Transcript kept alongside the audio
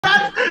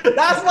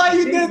That's why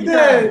you did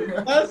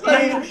this. That's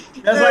why.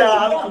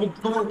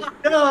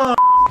 No.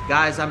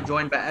 Guys, I'm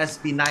joined by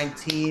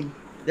SB19.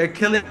 They're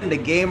killing the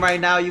game right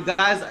now. You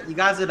guys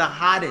are the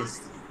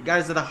hottest. You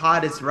guys are the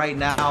hottest right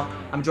now.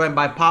 I'm joined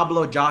by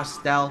Pablo, Josh,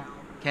 Stell,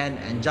 Ken,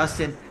 and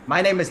Justin.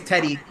 My name is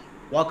Teddy.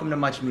 Welcome to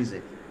Much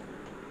Music.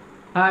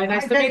 Hi,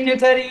 nice to meet you,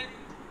 Teddy.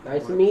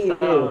 Nice to meet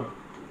you.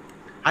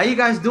 How you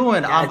guys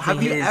doing? Yeah,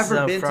 have you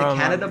ever been to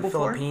Canada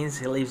before? Philippines.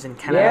 He lives in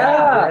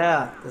Canada.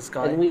 Yeah. This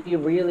guy. And we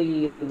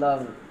really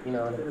love,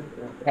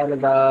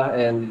 Canada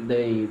and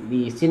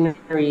the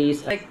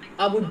sceneries. Like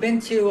we've been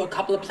to a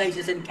couple of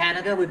places in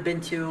Canada. We've been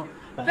to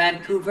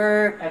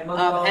Vancouver,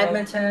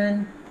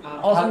 Edmonton.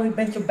 Also, we've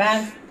been to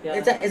Banff. Yeah.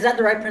 Is that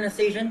the right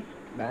pronunciation?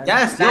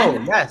 Yes,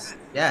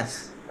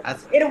 yes.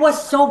 It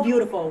was so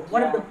beautiful.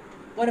 One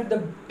of the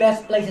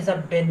best places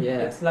I've been. Yeah.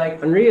 It's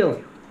like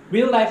Unreal.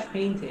 real life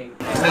painting.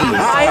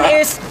 Mine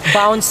is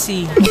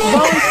bouncy.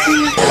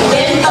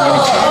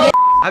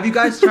 Have you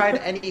guys tried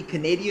any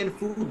Canadian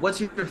food? What's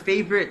your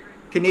favorite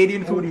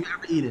Canadian food you've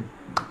ever eaten?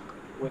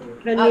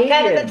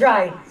 Canada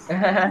Dry.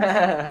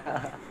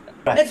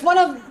 It's one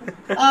of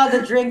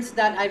the drinks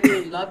that I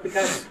really love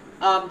because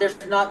there's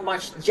not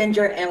much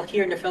ginger ale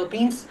here in the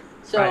Philippines,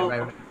 so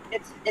Right.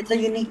 it's a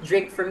unique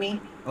drink for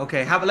me.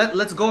 Okay,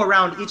 let's go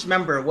around each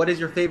member. What is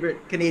your favorite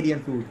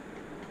Canadian food?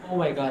 Oh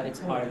my god, it's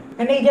hard.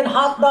 Canadian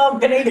hot dog,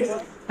 Canadian.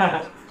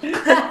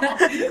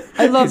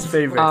 I love His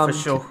favorite for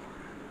sure.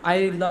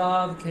 I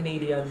love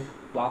Canadian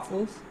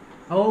waffles.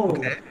 Oh.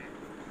 Okay.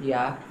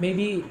 Yeah,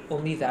 maybe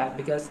only that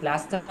because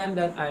last time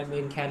that I'm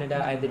in Canada,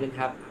 I didn't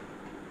have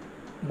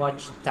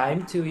much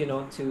time to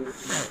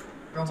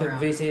to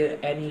visit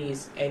any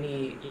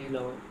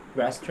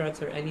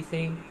restaurants or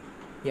anything.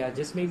 Yeah,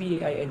 just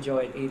maybe I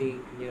enjoyed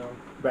eating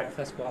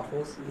breakfast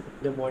waffles in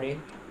the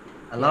morning.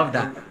 I love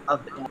that. How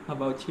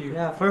about you?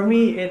 Yeah, for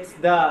me, it's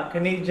the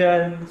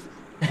Canadian.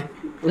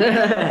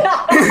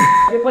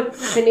 You put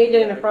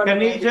Canadian in the front.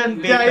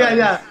 Canadian bacon.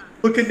 Yeah.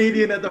 Put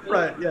Canadian at the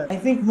front. Yeah. I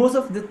think most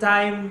of the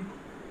time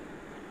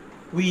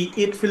we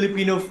eat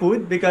Filipino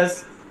food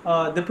because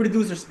the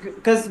producers,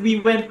 because we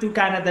went to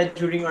Canada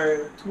during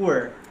our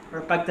tour,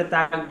 our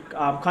Pagtatag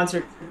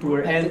concert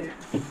tour, and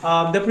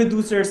the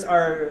producers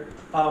are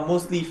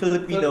mostly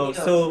Filipino,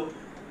 so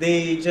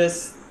they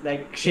just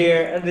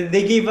share.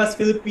 They gave us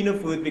Filipino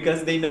food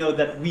because they know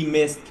that we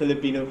missed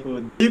Filipino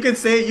food. You can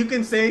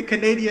say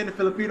Canadian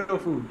Filipino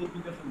food.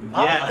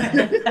 Yeah,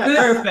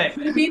 perfect.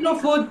 Filipino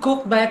food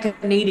cooked by a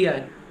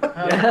Canadian.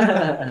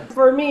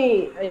 For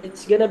me,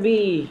 it's gonna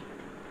be,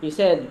 you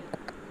said,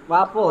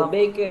 waffle,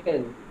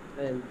 bacon,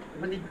 and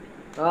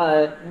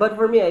but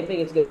for me, I think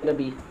it's gonna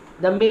be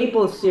the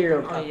maple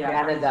syrup of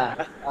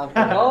Canada. Of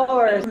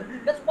course.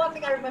 That's one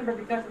thing I remember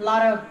because a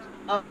lot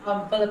of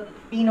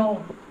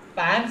Filipino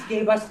fans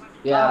gave us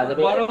The a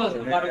bottle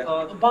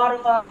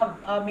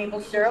of maple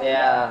syrup.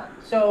 Yeah.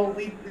 So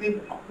we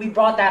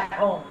brought that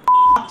home.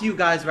 To you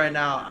guys right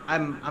now,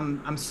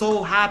 I'm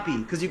so happy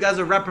because you guys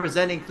are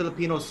representing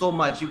Filipinos so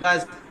much. You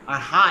guys are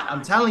hot.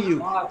 I'm telling you,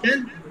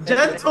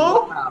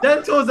 Gento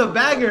is a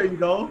banger.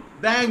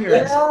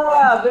 Bangers.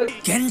 Yeah.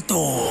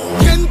 Gento.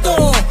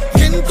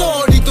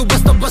 Dito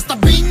basta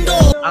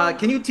bingo.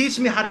 Can you teach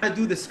me how to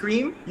do the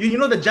scream? You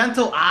know the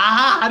Gento?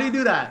 How do you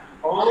do that?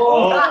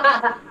 Oh.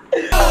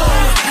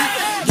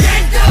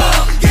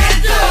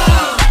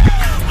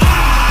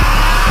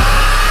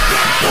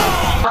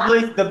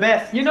 It's the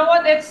best. You know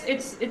what?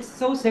 It's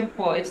so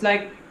simple. It's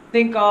like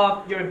think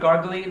of you're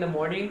gargling in the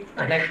morning,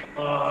 like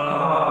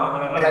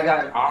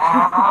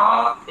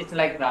it's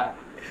like that.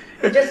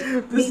 You just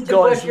This need to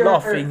guy's push your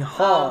laughing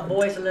hard.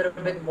 voice a little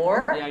bit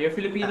more. Yeah, your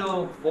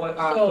Filipino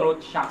So-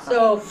 throat chakra.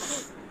 So,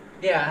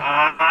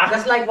 yeah,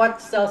 just like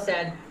what Sel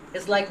said,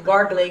 it's like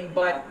gargling,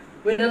 but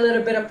with a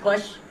little bit of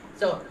push.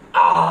 So,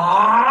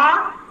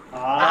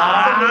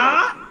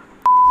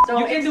 so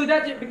you can do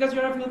that because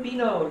you're a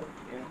Filipino.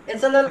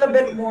 it's a little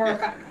bit more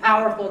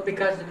powerful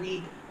because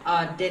we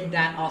did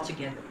that all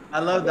together. I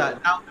love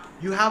that. Now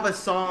you have a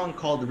song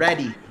called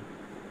 "Ready."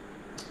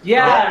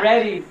 Yeah,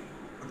 ready.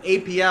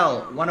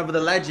 APL, one of the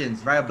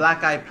legends, right?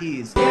 Black Eyed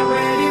Peas.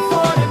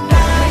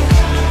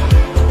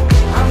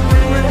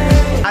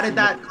 How did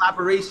that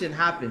collaboration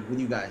happen with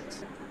you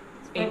guys?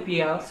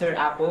 APL, Sir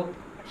Apple.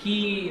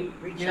 He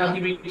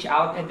reached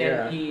out and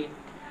then he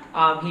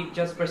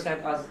just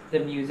present us the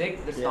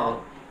music, the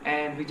song,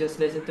 and we just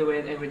listened to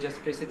it and we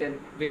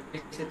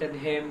visited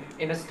him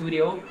in a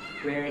studio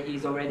where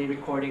he's already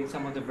recording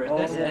some of the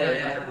verses.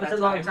 It was a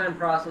long time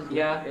process.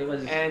 Yeah, It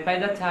was. and by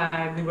that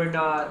time we were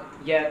not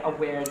yet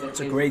aware that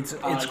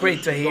It's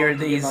great to hear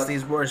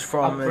these words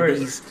from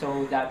these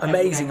so that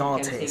amazing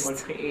everyone can sing or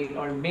artists. create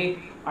or make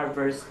our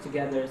verse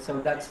together. So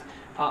that's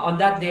on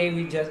that day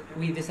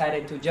we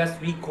decided to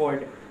just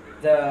record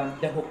the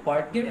hook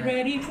part. Get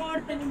ready for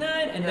the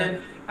night, and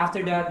then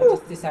after that we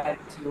just decided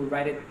to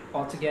write it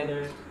all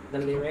together, the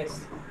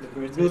lyrics, the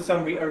verses. Do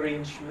some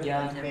rearrangement,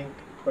 Yeah. I think,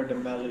 for the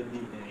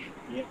melody.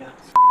 Yeah.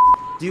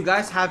 Do you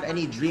guys have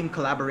any dream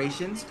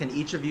collaborations? Can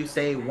each of you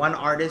say one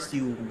artist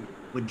you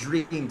would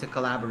dream to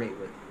collaborate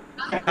with?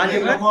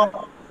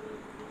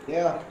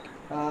 Yeah.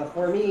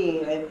 For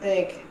me, I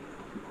think,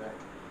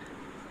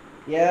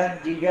 yeah,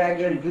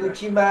 G-Dragon,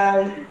 Gucci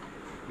Man.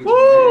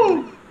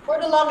 Woo! For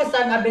the longest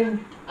time, I've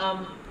been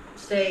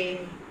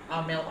saying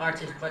male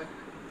artist, but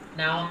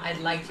now I'd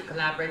like to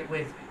collaborate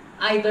with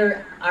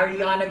either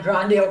Ariana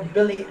Grande or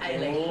Billie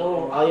Eilish.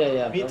 Oh, yeah,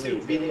 yeah. Me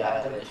too, Billie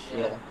Eilish.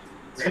 Yeah.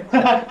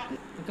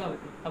 Ikaw,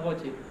 how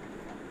about you?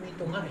 Me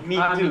too, nga eh. Me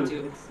Me too.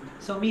 too.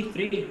 So me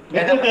three.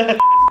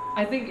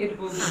 I think it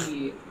will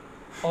be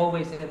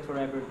always and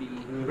forever be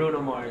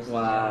Bruno Mars.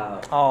 Wow.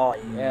 Oh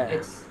yeah. Yeah.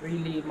 It's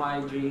really my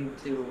dream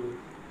to,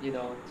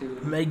 to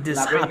Make this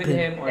collaborate with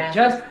happen. him or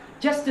Yeah.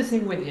 just to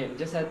sing with him,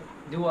 just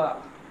do a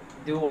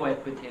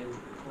duet with him.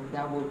 And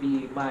that will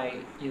be my,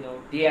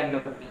 the end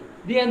of me.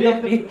 The end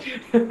of me.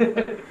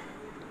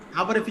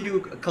 How about if you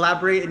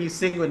collaborate and you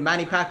sing with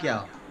Manny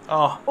Pacquiao?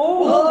 Oh.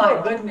 Oh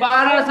my goodness.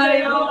 Para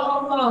sa'yo!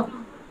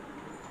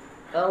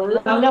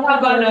 Ang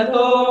laban na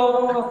to!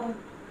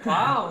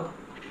 Wow!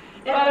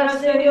 Para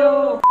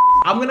sa'yo!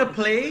 I'm gonna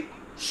play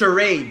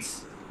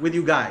charades with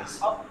you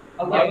guys.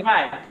 Okay.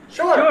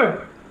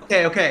 Sure.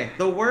 Okay.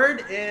 The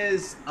word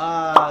is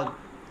a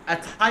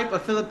type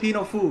of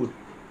Filipino food.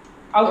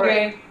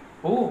 Okay.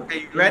 Ooh.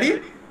 Okay, you ready?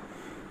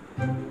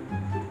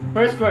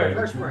 First word.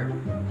 First word.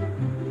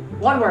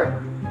 One word.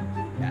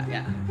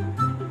 Yeah.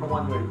 Or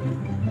one word.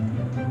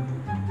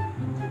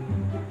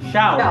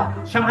 Xiao.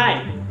 Xiao.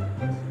 Shanghai.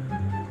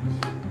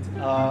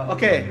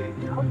 Okay.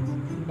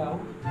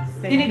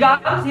 Sinigang?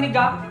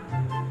 Sinigang?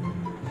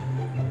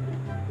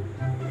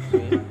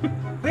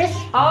 Fish.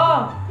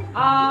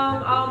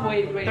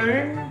 Wait.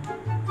 Turn.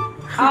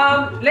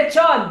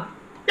 Lechon!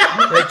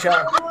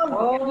 Lechon.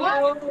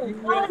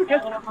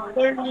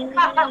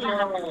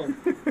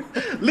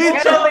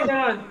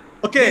 Lechon.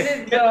 Okay. This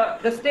is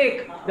the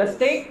steak. The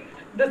steak?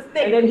 The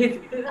steak. And then his,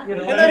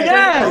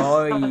 Yes.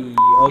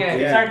 Oh,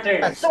 Okay. It's our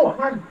turn. That's so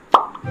hard.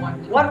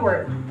 One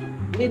word.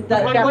 Need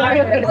that. Where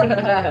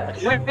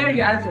are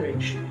you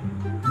answering?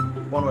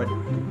 One word.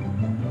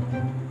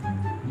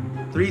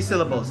 3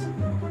 syllables.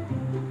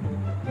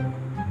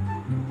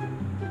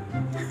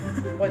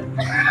 What?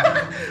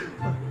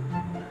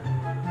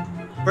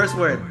 First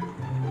word.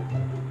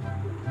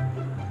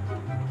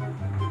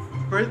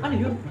 First, Ano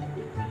yun?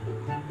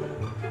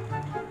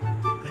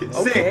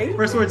 Okay. Sing.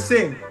 First word,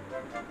 sing.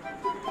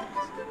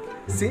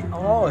 See?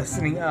 Oh,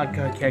 singing.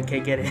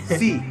 Okay, get it.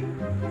 C.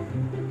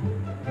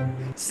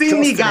 Justin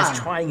is Sinigang.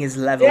 trying his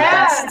level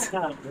best.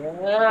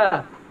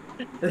 Yeah.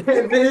 This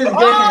is good.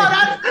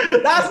 Oh,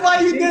 that's why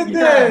you did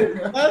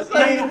this. That's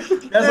why.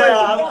 That's why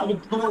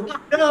I'm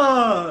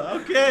Yeah.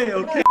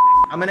 Okay.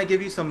 I'm gonna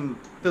give you some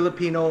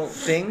Filipino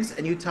things,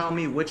 and you tell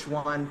me which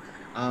one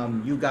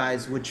you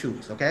guys would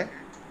choose. Okay.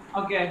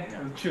 Okay.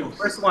 choose.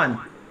 First one,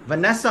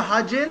 Vanessa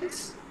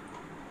Hudgens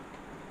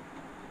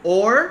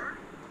or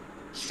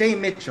Shay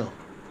Mitchell.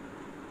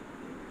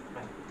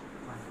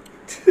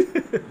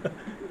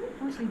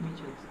 Who's in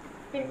Mitchell?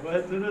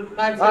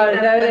 Vanessa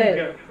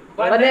Hudgens.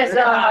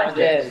 Vanessa I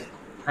Hudgens. think-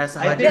 Just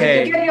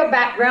Okay. to give you a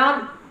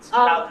background,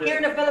 Scouted. here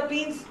in the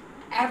Philippines,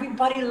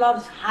 everybody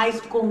loves High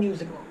School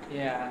Musical.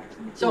 Yeah.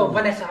 So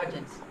Vanessa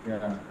Hudgens.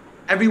 Yeah.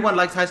 Everyone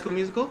likes High School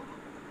Musical.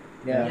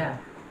 Yeah.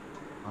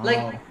 Oh.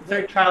 Like- It's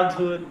our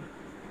childhood.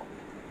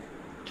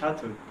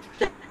 Childhood.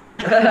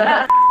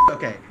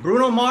 Okay,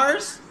 Bruno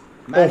Mars,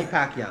 Manny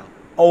Pacquiao.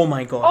 Oh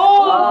my god.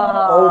 Oh!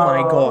 Oh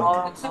my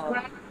god. It's a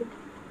crap.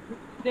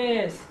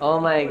 This. Oh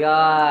my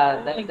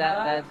god.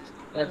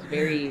 That's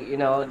very,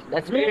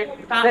 that's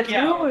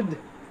rude.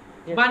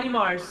 Manny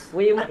Mars.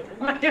 We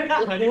might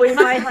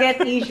get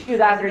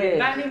issued after this.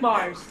 Manny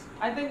Mars.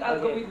 I think I'll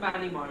go with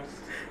Manny Mars.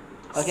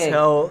 Okay.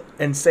 Sell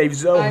and save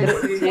zone.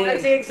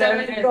 5, 6,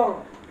 7,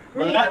 go.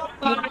 That's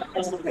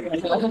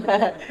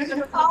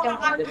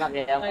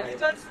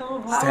so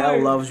hard. Sel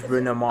loves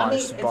Bruno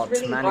Mars, it's but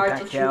really Manny hard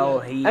to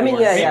Pacquiao, choose. he I mean,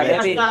 was yeah, legend.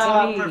 maybe. He's a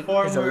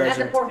As a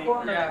legend.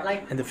 performer, Yeah.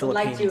 like In the would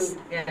like Philippines.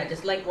 to,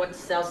 just like what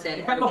Sel said.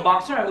 If I'm a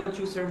boxer, I will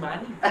choose Sir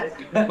Manny.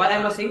 But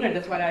I'm a singer,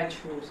 that's why I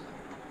choose.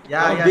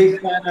 Yeah, I'm yeah.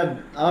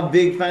 a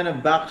big fan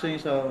of boxing,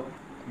 so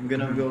I'm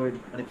gonna go with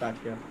Manny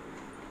Pacquiao.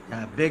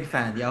 Yeah, big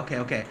fan. Yeah,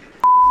 okay.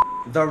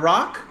 The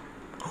Rock,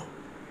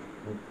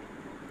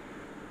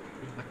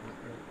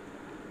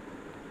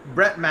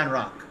 Brett Man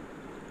Rock.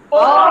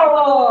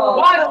 Oh!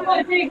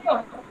 What?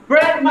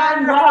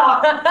 Breadman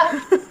Rock!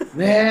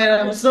 Man,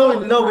 I'm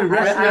so in love with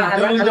wrestling.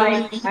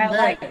 I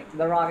like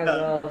The Rock as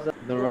well. So.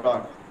 The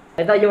Rock.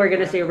 I thought you were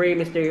gonna say Rey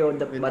Mysterio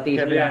and the With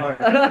Batista. Kevin Hart.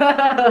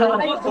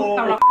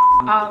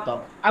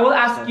 Um, I will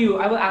ask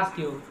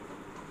you.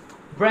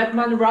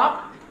 Breadman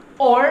Rock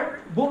or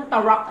Boom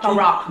Tarak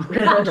Tarak?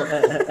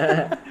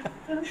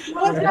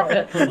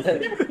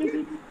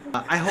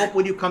 I hope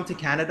when you come to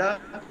Canada,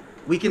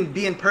 we can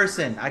be in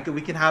person.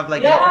 We can have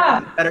like Yeah.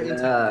 a better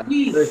interview.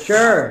 Yeah, for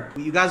sure.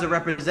 You guys are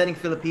representing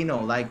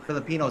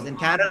Filipinos in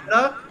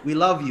Canada. We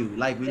love you.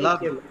 We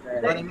love you.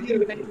 You know what I mean?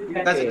 You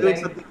guys are doing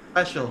something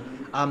special.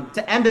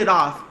 To end it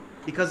off,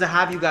 because I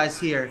have you guys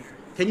here,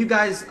 can you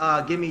guys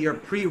give me your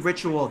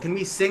pre-ritual? Can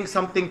we sing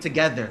something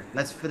together?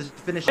 Let's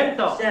finish it.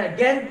 Gento.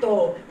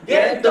 Gento,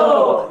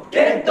 Gento,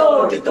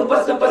 Gento, dito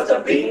basta-basta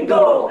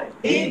bingo.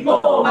 Need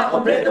mo,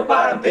 makompleto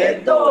parang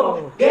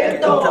bento.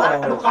 Gento,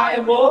 ano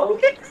kaya mo?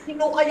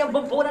 Sino kayang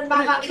bumpunan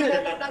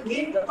makakilala ng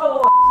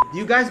ginto? Do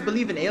you guys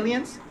believe in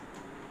aliens?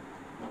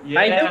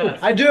 I do.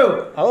 I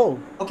do. Oh,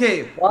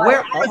 Okay, What?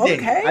 where are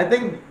they? okay. I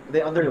think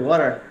they under the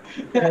water.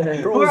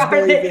 Bros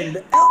believe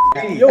in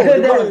Yo,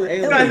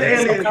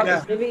 Aliens,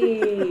 yeah.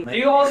 Maybe. Do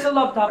you also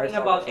love talking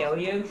about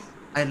aliens?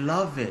 I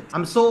love it.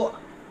 I'm so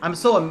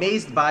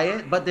amazed by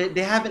it, but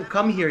they haven't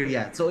come here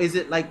yet. So is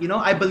it like,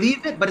 I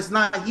believe it, but it's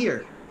not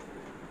here.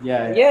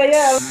 Yeah.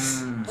 Yeah.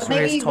 But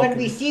Serious maybe when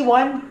we talking. see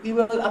one, we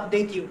will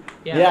update you.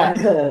 Yeah.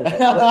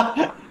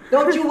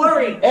 Don't you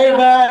worry. Hey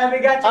man,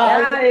 We got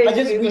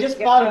you. we just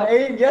caught an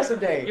alien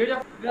yesterday. You're the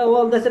Yeah,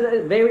 well, that's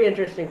a very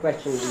interesting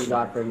question you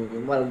got from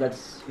me. Well,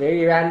 that's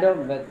very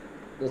random, but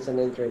it's an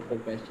interesting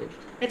question.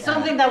 It's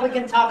something that we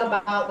can talk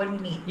about when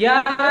we meet.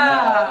 yeah.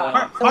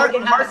 Part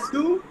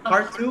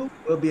two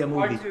will be a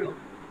movie. Part 2.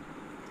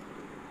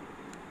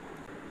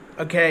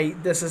 Okay,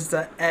 this is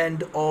the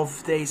end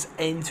of this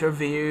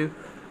interview.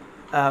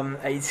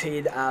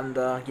 18 and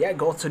yeah,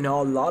 got to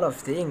know a lot of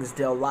things,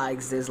 their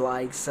likes,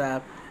 dislikes,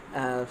 and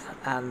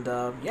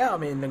yeah, I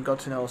mean, I got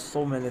to know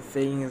so many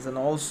things. And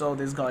also,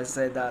 this guy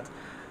said that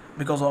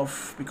because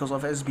of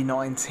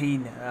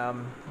SB19,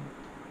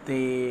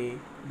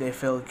 they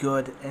feel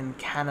good in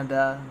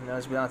Canada.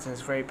 SB19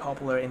 is very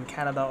popular in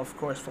Canada, of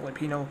course. A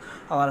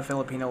lot of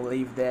Filipino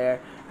live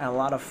there, and a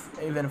lot of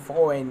even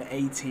foreign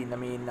 18. I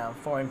mean,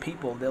 foreign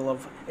people, they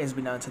love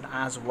SB19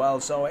 as well.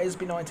 So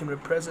SB19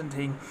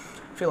 representing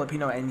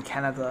Filipino in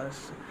Canada,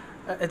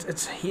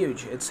 it's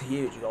huge. It's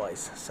huge,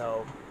 guys.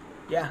 So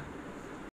yeah.